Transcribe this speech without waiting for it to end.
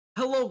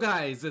Hello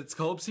guys, it's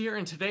Cobes here,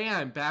 and today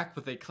I'm back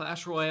with a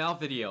Clash Royale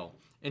video.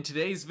 In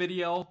today's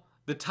video,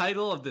 the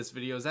title of this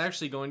video is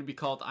actually going to be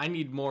called I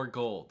Need More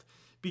Gold.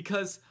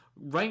 Because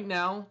right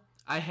now,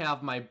 I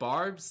have my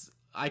barbs.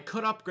 I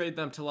could upgrade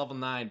them to level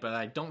 9, but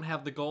I don't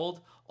have the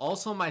gold.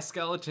 Also, my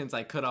skeletons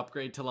I could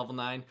upgrade to level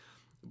 9.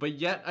 But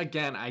yet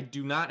again, I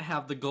do not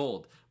have the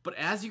gold. But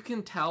as you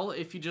can tell,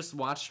 if you just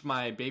watched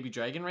my baby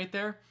dragon right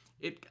there,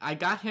 I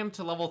got him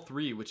to level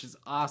 3, which is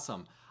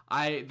awesome.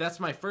 That's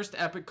my first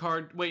epic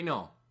card. Wait,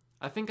 no.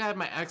 I think I had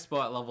my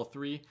Expo at level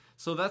 3.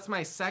 So that's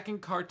my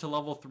second card to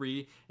level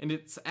 3, and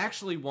it's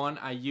actually one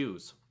I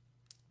use.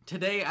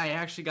 Today I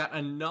actually got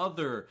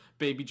another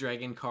baby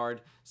dragon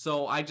card,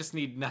 so I just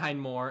need 9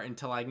 more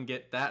until I can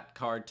get that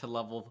card to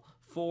level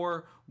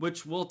 4,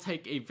 which will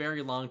take a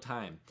very long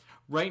time.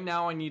 Right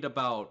now I need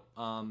about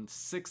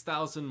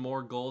 6,000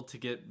 more gold to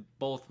get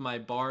both my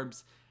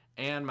barbs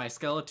and my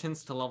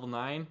skeletons to level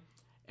 9.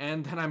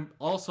 And then I'm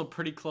also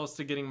pretty close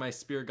to getting my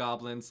spear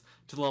goblins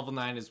to level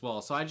 9 as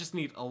well. So I just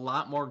need a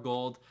lot more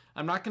gold.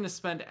 I'm not going to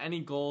spend any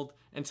gold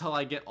until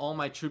I get all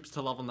my troops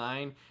to level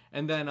 9.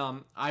 And then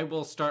I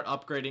will start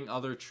upgrading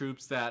other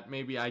troops that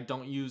maybe I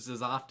don't use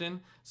as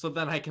often. So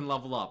then I can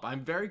level up.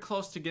 I'm very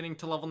close to getting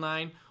to level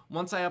 9.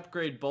 Once I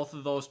upgrade both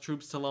of those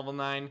troops to level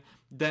 9,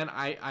 then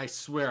I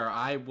swear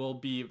I will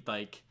be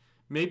like,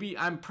 maybe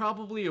I'm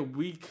probably a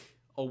week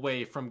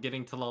away from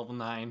getting to level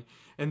 9,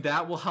 and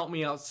that will help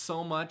me out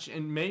so much,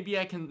 and maybe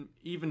I can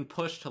even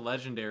push to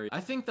legendary.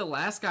 I think the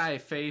last guy I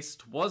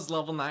faced was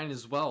level 9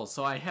 as well,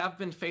 so I have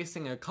been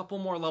facing a couple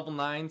more level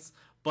 9s,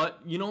 but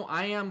you know,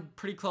 I am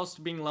pretty close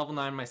to being level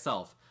 9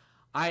 myself.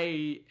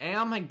 I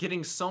am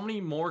getting so many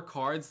more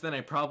cards than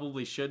I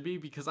probably should be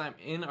because I'm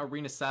in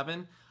Arena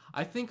 7.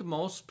 I think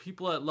most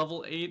people at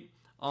level 8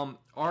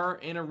 are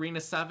in Arena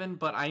 7,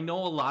 but I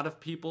know a lot of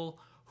people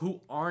who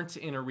aren't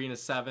in Arena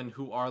 7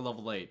 who are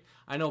level 8.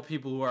 I know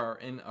people who are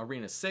in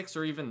Arena 6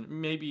 or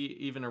maybe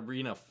even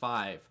Arena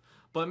 5.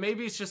 But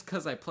maybe it's just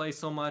because I play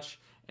so much,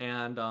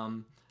 and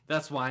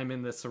that's why I'm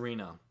in this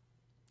arena.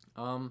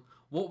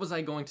 What was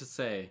I going to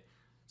say?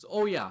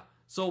 Oh yeah,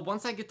 so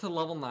once I get to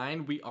level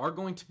 9, we are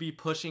going to be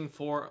pushing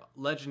for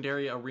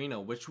Legendary Arena,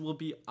 which will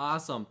be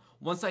awesome.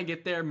 Once I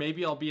get there,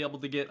 maybe I'll be able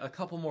to get a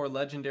couple more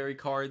Legendary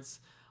cards.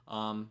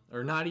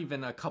 Or not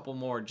even a couple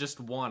more, just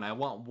one. I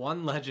want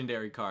one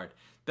legendary card.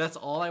 That's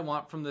all I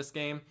want from this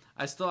game.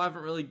 I still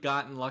haven't really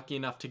gotten lucky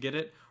enough to get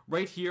it.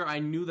 Right here, I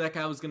knew that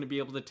guy was going to be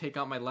able to take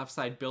out my left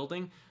side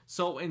building,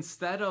 so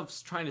instead of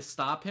trying to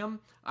stop him,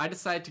 I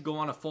decided to go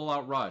on a full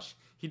out rush.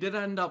 He did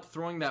end up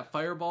throwing that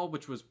fireball,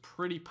 which was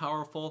pretty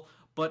powerful,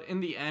 but in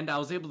the end, I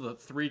was able to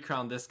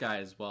 3-crown this guy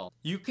as well.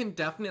 You can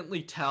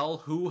definitely tell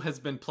who has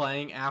been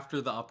playing after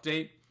the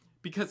update,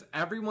 because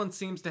everyone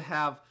seems to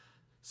have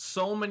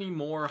so many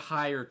more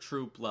higher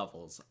troop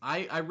levels.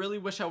 I really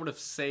wish I would have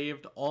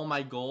saved all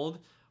my gold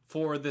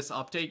for this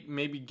update,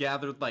 maybe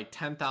gathered like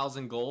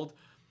 10,000 gold,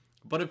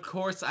 but of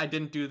course I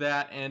didn't do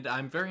that, and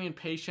I'm very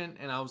impatient,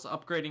 and I was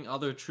upgrading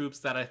other troops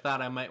that I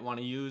thought I might want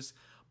to use,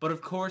 but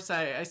of course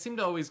I seem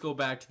to always go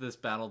back to this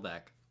battle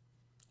deck.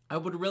 I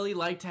would really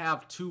like to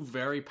have 2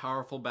 very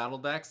powerful battle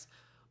decks,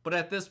 but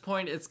at this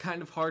point it's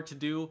kind of hard to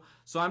do,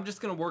 so I'm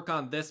just going to work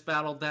on this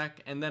battle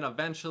deck and then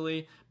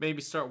eventually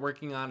maybe start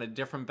working on a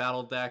different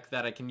battle deck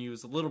that I can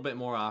use a little bit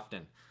more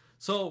often.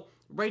 So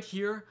right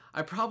here,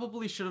 I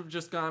probably should have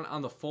just gone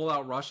on the full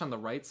out rush on the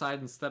right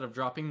side instead of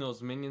dropping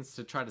those minions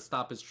to try to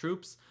stop his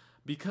troops,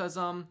 because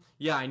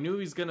yeah, I knew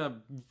he's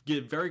gonna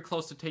get very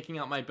close to taking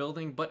out my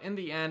building, but in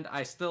the end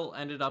I still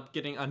ended up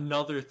getting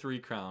another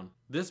 3-crown.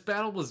 This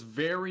battle was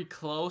very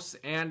close,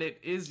 and it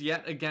is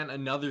yet again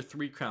another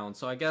 3-crown,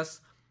 so I guess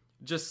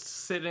just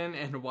sit in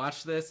and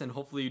watch this, and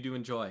hopefully you do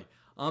enjoy.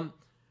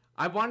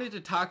 I wanted to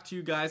talk to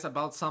you guys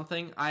about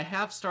something. I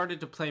have started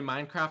to play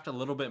Minecraft a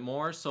little bit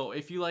more, so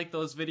if you like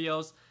those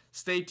videos,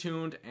 stay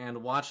tuned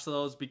and watch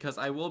those, because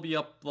I will be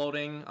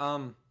uploading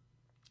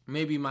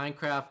maybe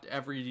Minecraft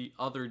every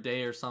other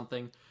day or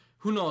something.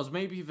 Who knows,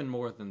 maybe even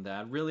more than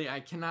that. Really, I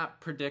cannot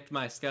predict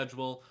my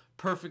schedule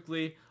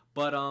perfectly,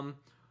 but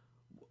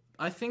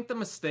I think the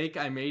mistake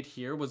I made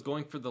here was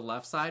going for the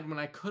left side when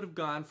I could have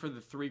gone for the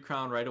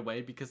 3-crown right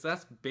away, because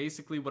that's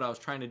basically what I was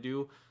trying to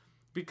do,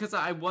 because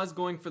I was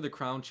going for the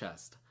crown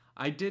chest.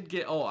 I did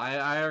get, oh,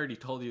 I already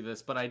told you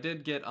this, but I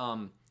did get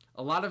a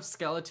lot of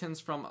skeletons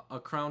from a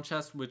crown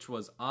chest, which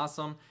was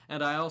awesome,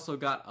 and I also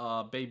got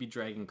a baby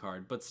dragon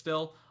card, but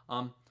still,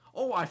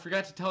 oh, I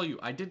forgot to tell you,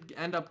 I did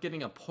end up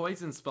getting a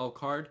poison spell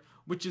card,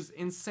 which is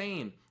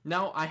insane.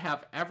 Now I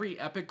have every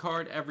epic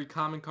card, every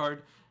common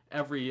card,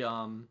 every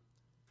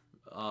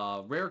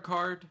rare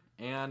card,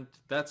 and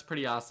that's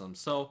pretty awesome.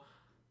 So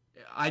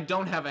I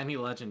don't have any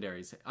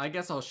legendaries. I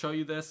guess I'll show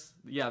you this.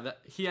 Yeah,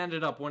 he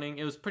ended up winning.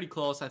 It was pretty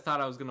close. I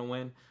thought I was gonna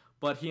win,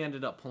 but he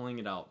ended up pulling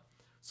it out.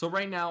 So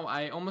right now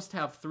I almost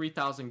have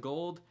 3,000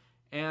 gold,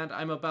 and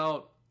I'm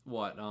about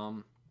what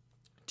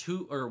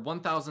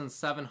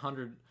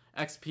 1,700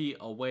 XP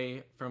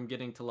away from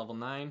getting to level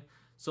 9.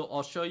 So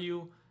I'll show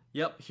you.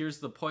 Yep, here's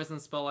the poison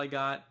spell I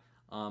got.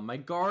 My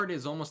guard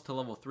is almost to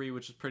level 3,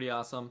 which is pretty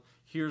awesome.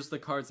 Here's the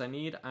cards I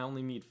need. I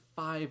only need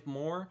 5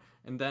 more,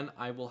 and then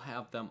I will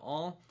have them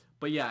all.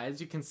 But yeah, as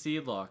you can see,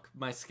 look,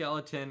 my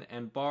skeleton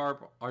and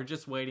Barb are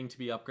just waiting to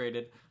be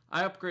upgraded.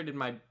 I upgraded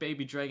my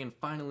baby dragon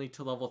finally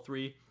to level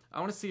 3. I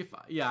want to see if,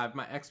 yeah, I have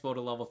my Expo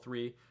to level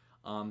 3.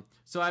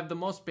 So I have the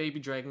most baby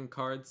dragon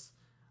cards.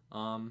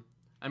 I'm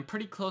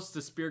pretty close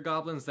to spear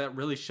goblins. That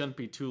really shouldn't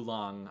be too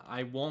long.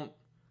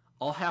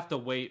 I'll have to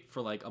wait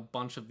for like a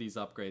bunch of these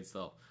upgrades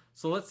though.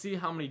 So let's see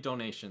how many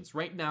donations.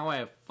 Right now I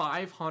have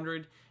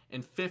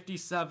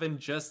 557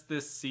 just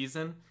this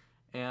season,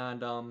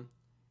 and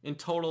in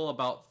total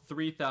about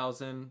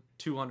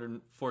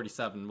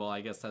 3,247. Well,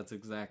 I guess that's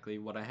exactly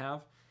what I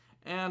have.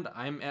 And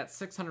I'm at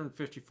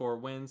 654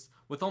 wins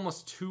with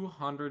almost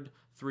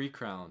 203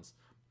 crowns.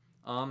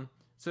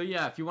 So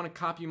yeah, if you want to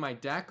copy my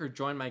deck or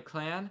join my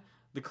clan,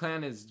 the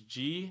clan is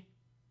JSG,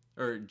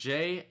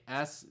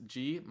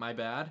 my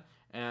bad.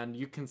 And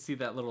you can see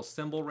that little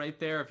symbol right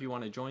there if you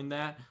want to join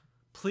that.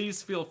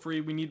 Please feel free.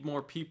 We need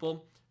more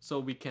people so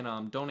we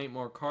can donate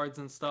more cards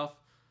and stuff.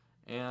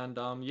 And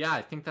yeah,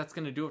 I think that's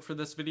going to do it for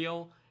this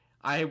video.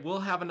 I will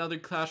have another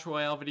Clash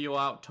Royale video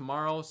out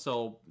tomorrow,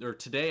 or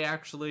today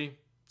actually,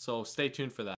 so stay tuned for that.